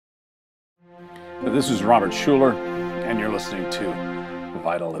This is Robert Schuller, and you're listening to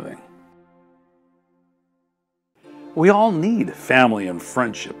Vital Living. We all need family and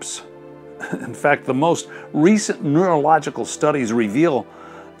friendships. In fact, the most recent neurological studies reveal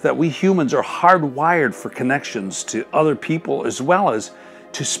that we humans are hardwired for connections to other people as well as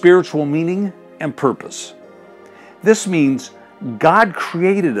to spiritual meaning and purpose. This means God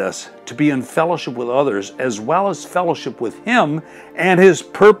created us to be in fellowship with others as well as fellowship with Him and His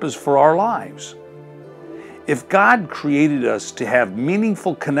purpose for our lives. If God created us to have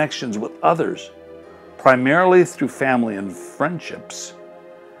meaningful connections with others, primarily through family and friendships,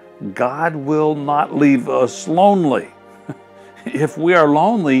 God will not leave us lonely. If we are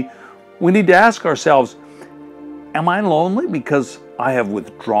lonely, we need to ask ourselves, am I lonely because I have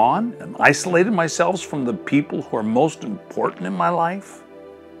withdrawn and isolated myself from the people who are most important in my life?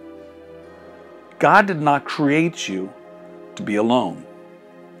 God did not create you to be alone.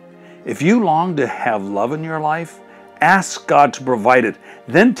 If you long to have love in your life, ask God to provide it.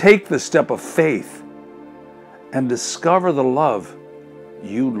 Then take the step of faith and discover the love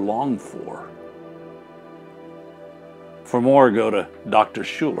you long for. For more, go to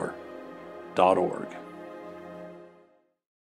drschuller.org.